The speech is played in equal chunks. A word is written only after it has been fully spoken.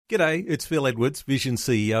G'day, it's Phil Edwards, Vision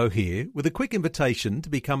CEO here, with a quick invitation to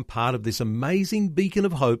become part of this amazing beacon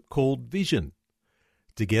of hope called Vision.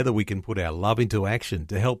 Together we can put our love into action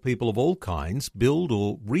to help people of all kinds build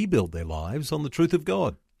or rebuild their lives on the truth of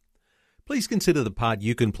God. Please consider the part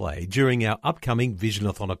you can play during our upcoming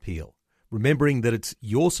Visionathon appeal, remembering that it's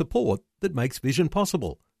your support that makes Vision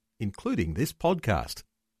possible, including this podcast.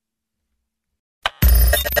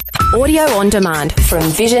 Audio on demand from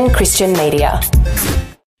Vision Christian Media.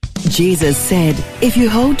 Jesus said, "If you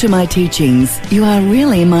hold to my teachings, you are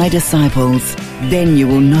really my disciples. Then you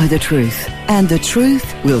will know the truth, and the truth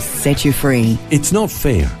will set you free." It's not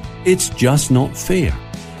fair. It's just not fair.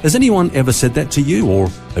 Has anyone ever said that to you, or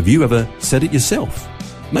have you ever said it yourself?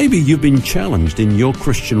 Maybe you've been challenged in your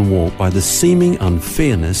Christian walk by the seeming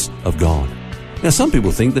unfairness of God. Now, some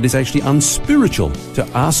people think that it's actually unspiritual to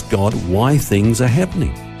ask God why things are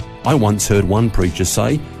happening. I once heard one preacher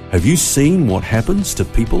say, "Have you seen what happens to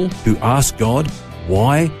people who ask God,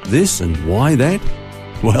 why this and why that?"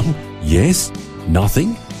 Well, yes,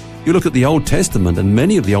 nothing. You look at the Old Testament, and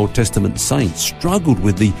many of the Old Testament saints struggled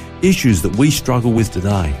with the issues that we struggle with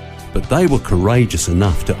today, but they were courageous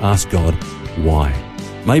enough to ask God, why?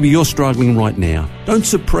 Maybe you're struggling right now. Don't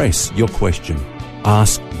suppress your question.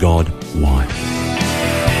 Ask God why.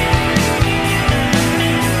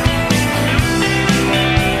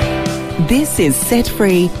 This is Set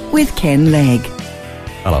Free with Ken Legg.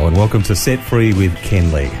 Hello and welcome to Set Free with Ken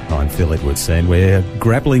Legg. I'm Phil Edwards and we're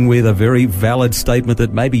grappling with a very valid statement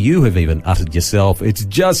that maybe you have even uttered yourself. It's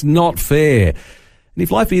just not fair. And if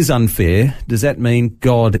life is unfair, does that mean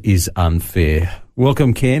God is unfair?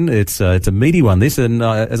 Welcome, Ken. It's a meaty one, this, and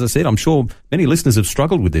as I said, I'm sure many listeners have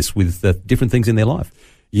struggled with this, with different things in their life.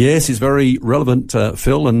 Yes, it's very relevant,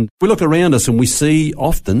 Phil, and we look around us and we see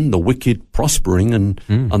often the wicked prospering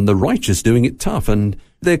and the righteous doing it tough, and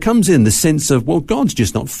there comes in the sense of, well, God's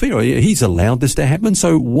just not fair. He's allowed this to happen,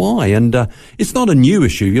 so why? And it's not a new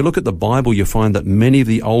issue. You look at the Bible, you find that many of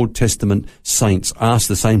the Old Testament saints ask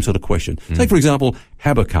the same sort of question. Take, for example,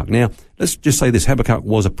 Habakkuk. Now, let's just say this. Habakkuk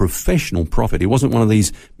was a professional prophet. He wasn't one of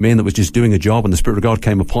these men that was just doing a job and the Spirit of God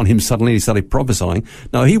came upon him suddenly and he started prophesying.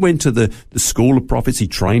 No, he went to the school of prophets. He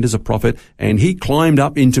trained as a prophet and he climbed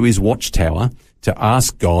up into his watchtower to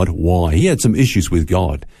ask God why. He had some issues with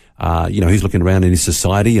God. He's looking around in his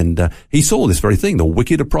society and he saw this very thing. The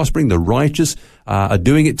wicked are prospering, the righteous are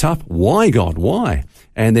doing it tough. Why, God? Why?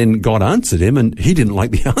 And then God answered him and he didn't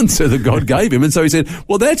like the answer that God gave him. And so he said,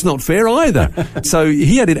 well, that's not fair either. So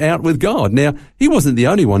he had it out with God. Now, he wasn't the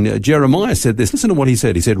only one. Jeremiah said this. Listen to what he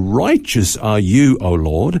said. He said, "Righteous are you, O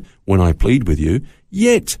Lord, when I plead with you.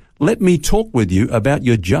 Yet let me talk with you about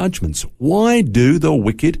your judgments. Why do the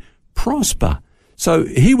wicked prosper?" So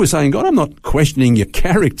he was saying, God, I'm not questioning your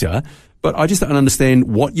character, but I just don't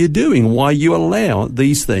understand what you're doing, why you allow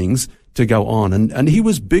these things to go on. And he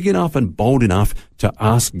was big enough and bold enough to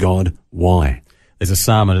ask God why. There's a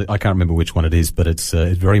psalm, I can't remember which one it is, but it's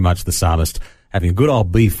very much the psalmist having a good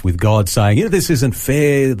old beef with God, saying, this isn't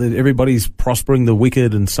fair, that everybody's prospering the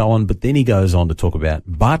wicked and so on. But then he goes on to talk about,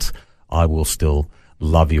 but I will still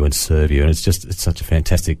love you and serve you. And it's such a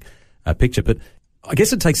fantastic picture. But I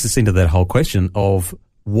guess it takes us into that whole question of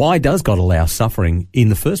why does God allow suffering in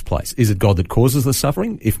the first place? Is it God that causes the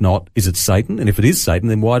suffering? If not, is it Satan? And if it is Satan,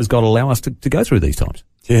 then why does God allow us to go through these times?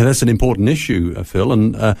 Yeah, that's an important issue, Phil.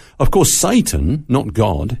 And of course, Satan, not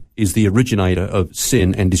God, is the originator of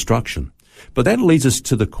sin and destruction. But that leads us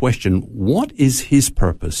to the question, what is his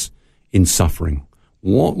purpose in suffering?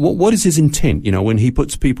 What is his intent, when he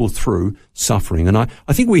puts people through suffering? And I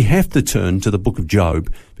think we have to turn to the book of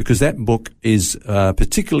Job because that book is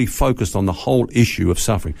particularly focused on the whole issue of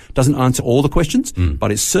suffering. Doesn't answer all the questions,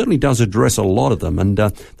 but it certainly does address a lot of them. And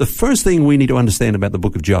the first thing we need to understand about the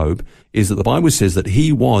book of Job is that the Bible says that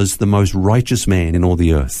he was the most righteous man in all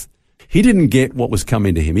the earth. He didn't get what was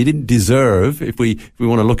coming to him. He didn't deserve, if we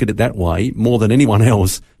want to look at it that way, more than anyone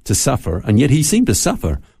else to suffer. And yet he seemed to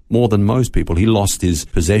suffer more than most people. He lost his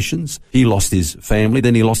possessions, he lost his family,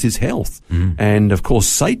 then he lost his health. And of course,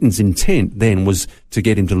 Satan's intent then was to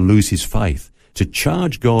get him to lose his faith, to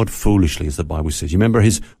charge God foolishly, as the Bible says. You remember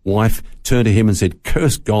his wife turned to him and said,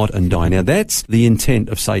 "Curse God and die." Now that's the intent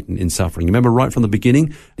of Satan in suffering. You remember right from the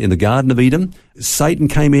beginning in the Garden of Eden, Satan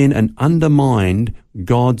came in and undermined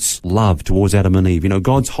God's love towards Adam and Eve.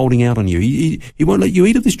 God's holding out on you. He won't let you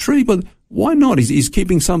eat of this tree, but why not? He's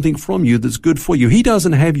keeping something from you that's good for you. He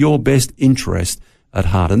doesn't have your best interest at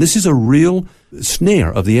heart. And this is a real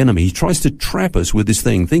snare of the enemy. He tries to trap us with this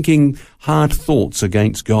thing, thinking hard thoughts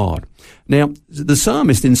against God. Now, the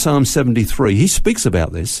psalmist in Psalm 73, he speaks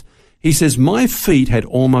about this. He says, "My feet had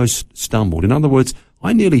almost stumbled." In other words,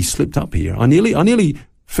 I nearly slipped up here. I nearly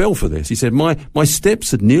fell for this. He said, my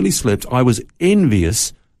steps had nearly slipped. I was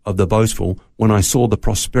envious of the boastful when I saw the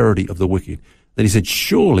prosperity of the wicked. Then he said,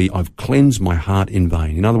 surely I've cleansed my heart in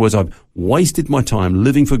vain. In other words, I've wasted my time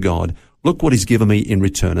living for God. Look what he's given me in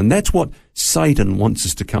return. And that's what Satan wants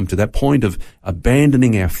us to come to, that point of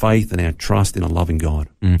abandoning our faith and our trust in a loving God.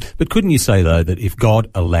 But couldn't you say, though, that if God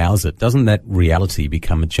allows it, doesn't that reality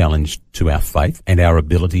become a challenge to our faith and our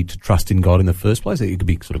ability to trust in God in the first place? It could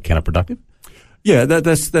be sort of counterproductive. Yeah,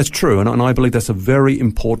 that's true, and I believe that's a very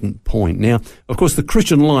important point. Now, of course, the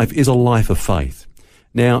Christian life is a life of faith.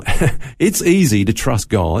 Now, it's easy to trust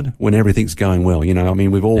God when everything's going well. You know, I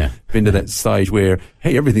mean, we've all been to that stage where,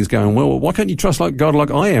 hey, everything's going well. Why can't you trust like God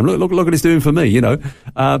like I am? Look what he's doing for me, you know.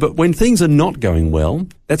 But when things are not going well,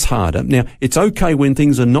 that's harder. Now, it's okay when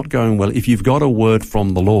things are not going well if you've got a word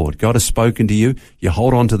from the Lord. God has spoken to you. You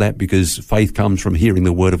hold on to that because faith comes from hearing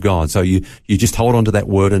the word of God. So you just hold on to that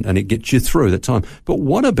word and it gets you through that time. But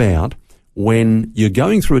what about when you're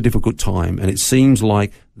going through a difficult time and it seems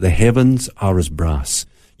like the heavens are as brass?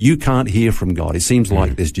 You can't hear from God. It seems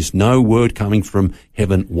like there's just no word coming from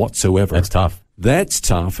heaven whatsoever. That's tough. That's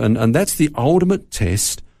tough. And that's the ultimate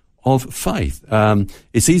test of faith.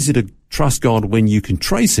 It's easy to trust God when you can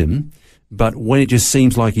trace him, but when it just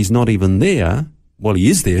seems like he's not even there, well, he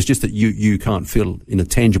is there. It's just that you can't feel in a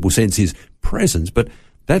tangible sense his presence. But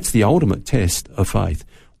that's the ultimate test of faith.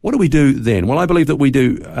 What do we do then? Well, I believe that we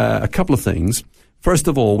do a couple of things. First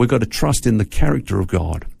of all, we've got to trust in the character of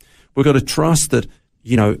God. We've got to trust that,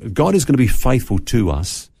 you know, God is going to be faithful to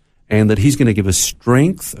us and that he's going to give us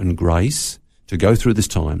strength and grace to go through this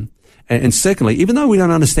time. And secondly, even though we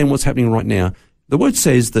don't understand what's happening right now, the word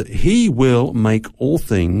says that he will make all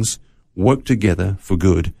things work together for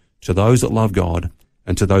good to those that love God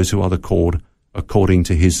and to those who are called according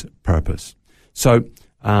to his purpose. So,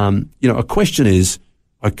 a question is,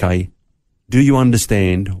 okay, do you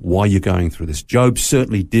understand why you're going through this? Job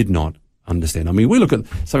certainly did not understand. I mean, we look at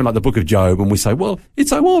something like the book of Job and we say, well,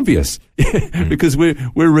 it's so obvious because we're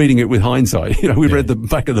reading it with hindsight. You know, we read the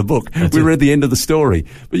back of the book. We read the end of the story.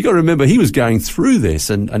 But you got to remember, he was going through this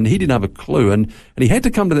and he didn't have a clue. And he had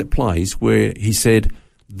to come to that place where he said,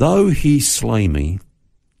 though he slay me,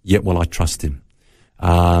 yet will I trust him.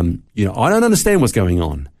 I don't understand what's going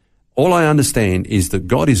on. All I understand is that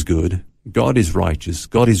God is good. God is righteous.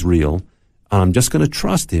 God is real. And I'm just going to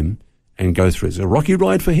trust him and go through it. It's a rocky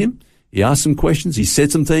ride for him. He asked some questions. He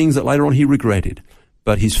said some things that later on he regretted.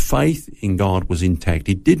 But his faith in God was intact.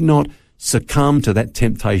 He did not succumb to that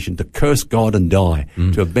temptation to curse God and die,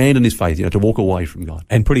 to abandon his faith, to walk away from God.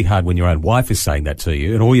 And pretty hard when your own wife is saying that to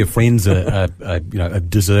you and all your friends are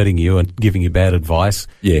deserting you and giving you bad advice.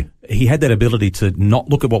 Yeah. He had that ability to not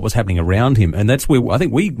look at what was happening around him. And that's where I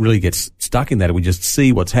think we really get stuck in that. We just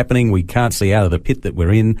see what's happening. We can't see out of the pit that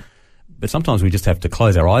we're in. But sometimes we just have to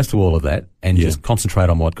close our eyes to all of that and just concentrate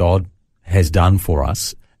on what God has done for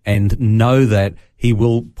us and know that he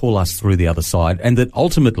will pull us through the other side and that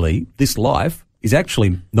ultimately this life is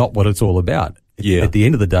actually not what it's all about. Yeah. At the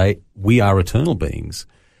end of the day, we are eternal beings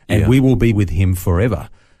and we will be with him forever.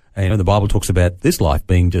 And the Bible talks about this life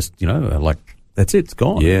being just, like that's it, it's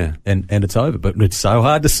gone. Yeah. And it's over. But it's so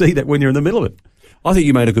hard to see that when you're in the middle of it. I think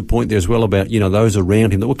you made a good point there as well about, those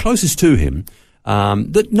around him that were closest to him.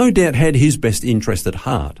 That no doubt had his best interest at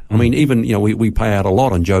heart. I mean, even, we pay out a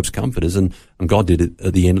lot on Job's comforters and God did it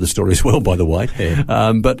at the end of the story as well, by the way.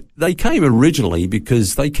 Yeah. But they came originally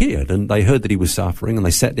because they cared and they heard that he was suffering and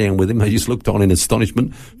they sat down with him. They just looked on in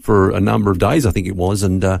astonishment for a number of days, I think it was.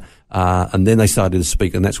 And then they started to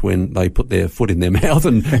speak and that's when they put their foot in their mouth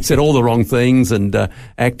and said all the wrong things and,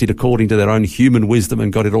 acted according to their own human wisdom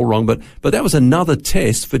and got it all wrong. But that was another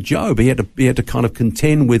test for Job. He had to kind of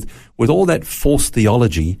contend with all that false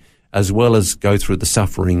theology as well as go through the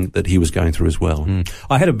suffering that he was going through as well.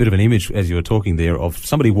 I had a bit of an image as you were talking there of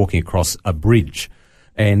somebody walking across a bridge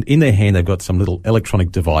and in their hand they've got some little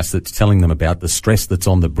electronic device that's telling them about the stress that's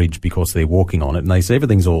on the bridge because they're walking on it and they say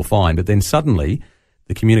everything's all fine, but then suddenly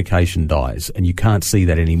the communication dies and you can't see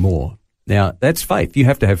that anymore. Now, that's faith. You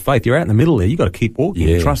have to have faith. You're out in the middle there. You've got to keep walking.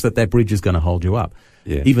 Yeah. Trust that bridge is going to hold you up,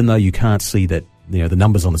 even though you can't see that, the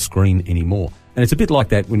numbers on the screen anymore. And it's a bit like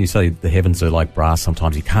that when you say the heavens are like brass.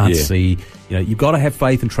 Sometimes you can't see. You've got to have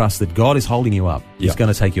faith and trust that God is holding you up. He's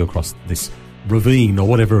going to take you across this ravine or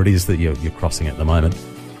whatever it is that you're crossing at the moment.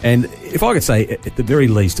 And if I could say, at the very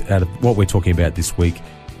least, out of what we're talking about this week,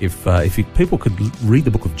 if people could read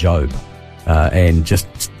the book of Job and just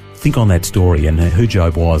think on that story and who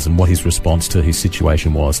Job was and what his response to his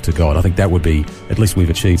situation was to God, I think that would be, at least we've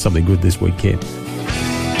achieved something good this week, Ken.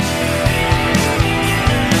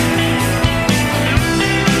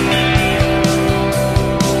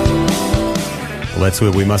 Well, that's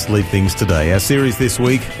where we must leave things today. Our series this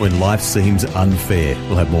week, When Life Seems Unfair.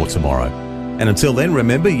 We'll have more tomorrow. And until then,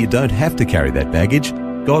 remember, you don't have to carry that baggage.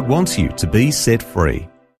 God wants you to be set free.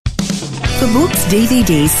 For books,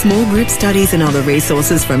 DVDs, small group studies and other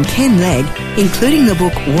resources from Ken Legg, including the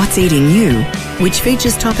book What's Eating You, which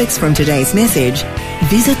features topics from today's message,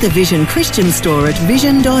 visit the Vision Christian store at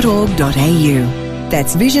vision.org.au.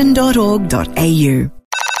 That's vision.org.au.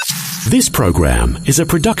 This program is a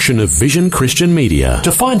production of Vision Christian Media.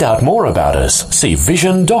 To find out more about us, see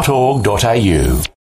vision.org.au.